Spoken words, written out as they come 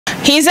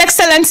His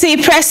Excellency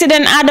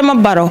President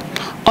Adama Barrow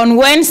on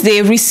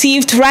Wednesday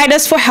received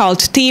Riders for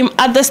Health team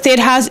at the State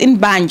House in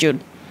Banjul.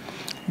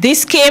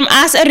 This came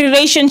as a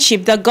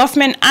relationship the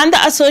government and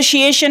the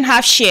association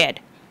have shared.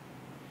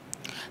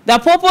 The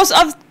purpose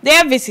of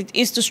their visit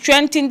is to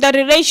strengthen the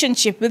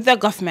relationship with the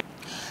government.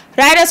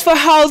 Riders for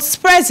Health's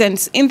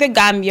presence in the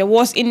Gambia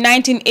was in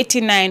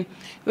 1989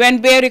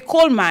 when Barry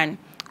Coleman,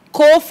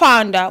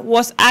 co-founder,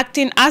 was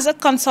acting as a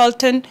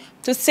consultant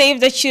to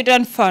Save the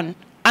Children Fund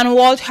and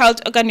World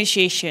Health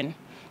Organization,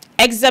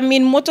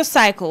 examined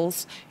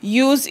motorcycles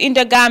used in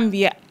the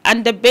Gambia,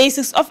 and the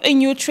basis of a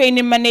new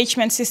training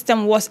management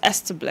system was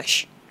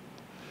established.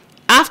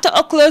 After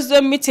a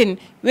closed-door meeting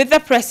with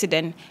the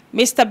president,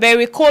 Mr.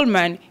 Barry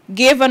Coleman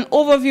gave an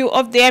overview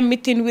of their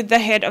meeting with the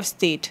head of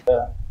state.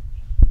 A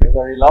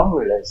very long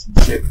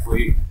relationship.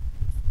 We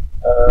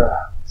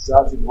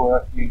started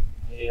working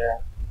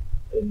here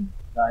in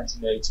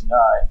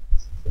 1989.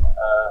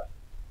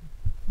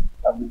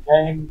 And we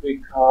came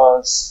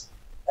because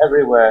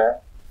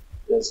everywhere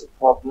there's a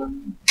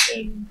problem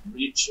in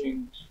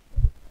reaching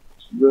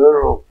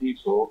rural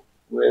people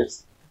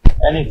with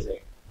anything,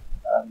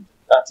 and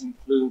that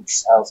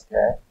includes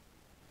healthcare.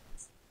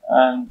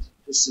 And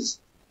this is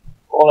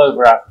all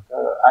over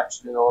Africa,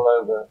 actually all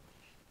over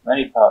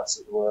many parts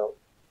of the world.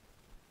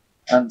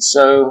 And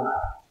so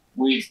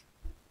we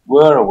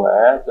were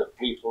aware that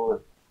people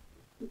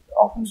have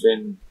often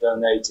been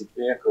donated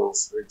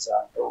vehicles, for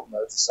example,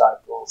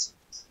 motorcycles,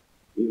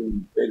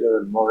 even bigger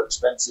and more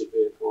expensive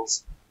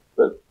vehicles,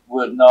 but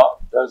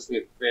those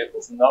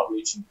vehicles were not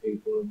reaching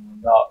people and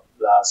were not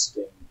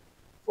lasting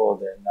for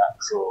their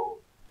natural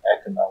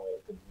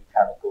economic and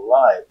mechanical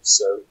lives.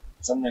 So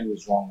something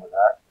was wrong with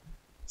that.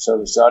 So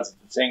we started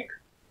to think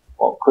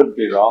what could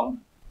be wrong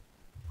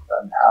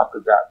and how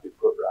could that be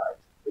put right.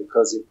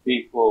 Because if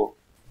people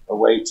are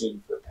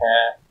waiting for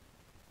care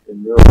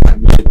in rural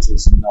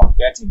communities and not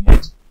getting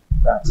it,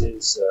 that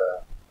is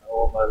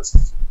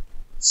almost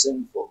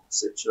sinful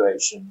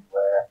situation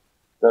where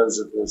those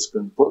of us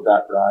can put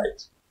that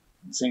right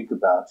and think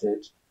about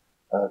it,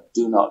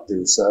 do not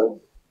do so.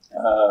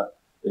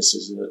 This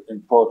is an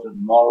important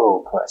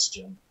moral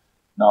question,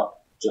 not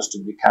just a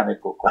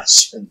mechanical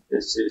question.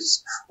 This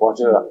is what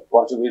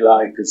are we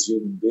like as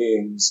human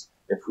beings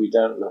if we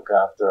don't look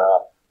after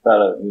our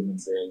fellow human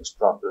beings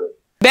properly.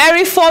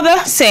 Barry further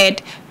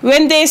said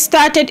when they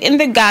started in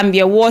the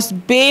Gambia was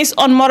based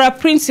on moral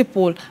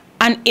principle,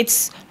 and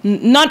it's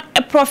not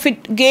a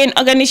profit gain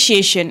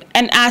organization,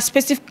 and are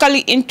specifically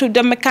into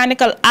the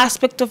mechanical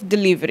aspect of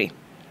delivery.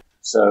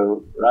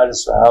 So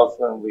Riders for Health,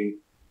 when we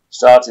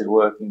started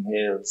working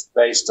here, was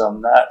based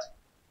on that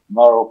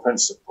moral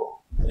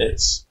principle.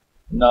 It's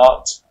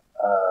not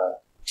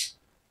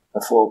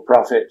a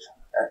for-profit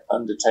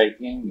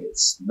undertaking,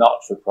 it's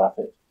not for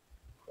profit.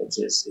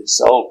 Its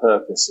sole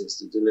purpose is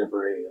the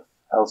delivery of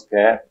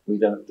healthcare. We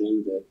don't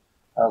do the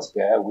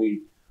healthcare,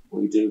 we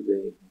do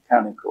the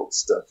mechanical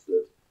stuff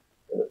that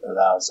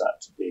allows that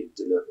to be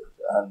delivered.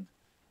 And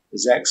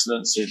His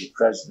Excellency the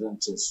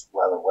President is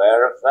well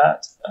aware of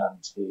that, and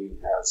he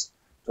has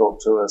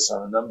talked to us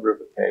on a number of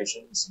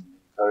occasions and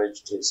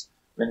encouraged his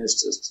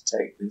ministers to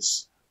take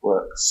this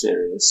work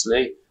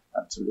seriously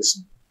and to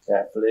listen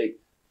carefully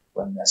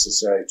when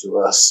necessary to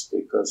us,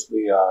 because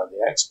we are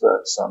the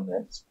experts on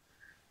this.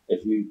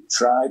 If you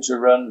try to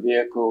run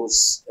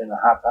vehicles in a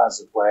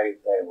haphazard way,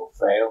 they will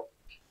fail,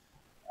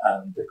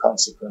 and the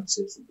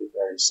consequences will be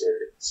very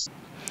serious.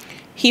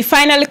 He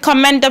finally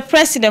commended the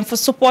president for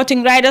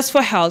supporting Riders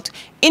for Health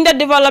in the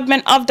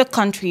development of the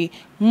country,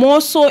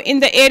 more so in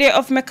the area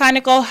of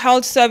mechanical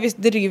health service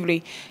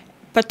delivery,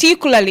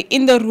 particularly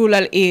in the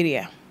rural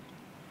area.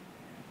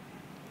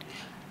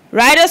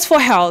 Riders for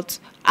Health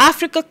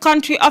Africa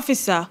Country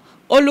Officer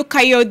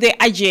Olukayode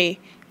Ajay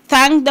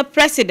thanked the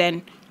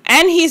president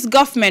and his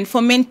government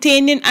for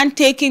maintaining and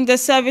taking the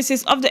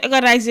services of the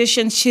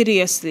organization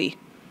seriously.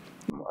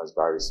 As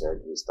Barry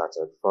said, we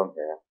started from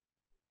here,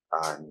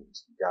 and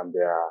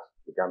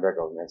the Gambia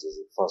government is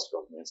the first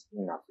government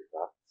in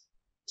Africa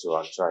to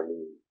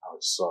actually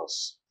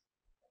outsource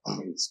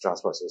its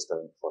transport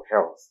system for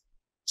health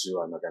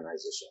to an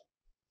organization.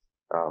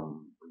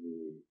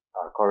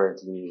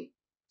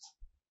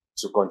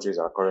 Two countries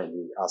are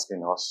currently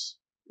asking us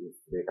if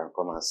they can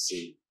come and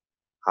see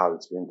how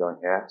it's been done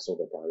here so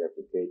they can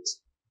replicate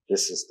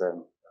this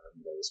system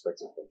in their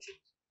respective countries.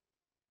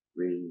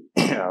 We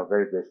are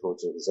very grateful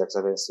to His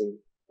Excellency,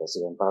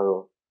 President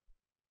Barrow,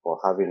 for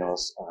having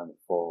us and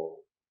for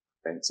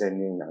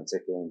maintaining and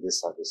taking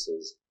these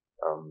services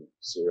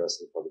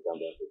seriously for the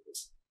Gambian people.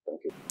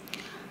 Thank you.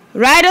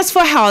 Riders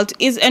for Health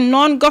is a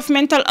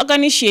non-governmental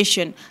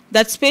organization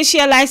that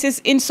specializes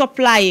in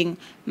supplying,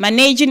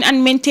 managing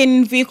and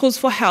maintaining vehicles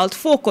for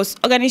health-focused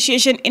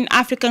organization in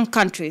African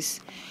countries,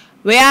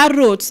 where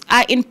roads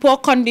are in poor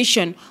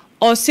condition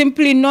or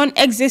simply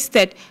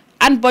non-existent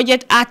and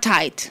budgets are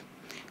tight.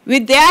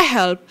 With their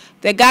help,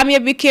 the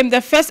Gambia became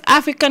the first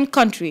African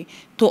country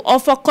to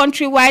offer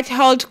countrywide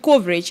health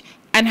coverage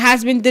and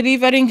has been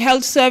delivering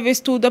health service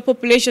to the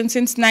population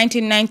since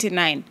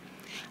 1999.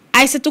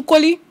 Aissatou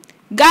Koli,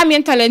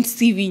 Gambian Talents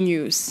TV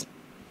News.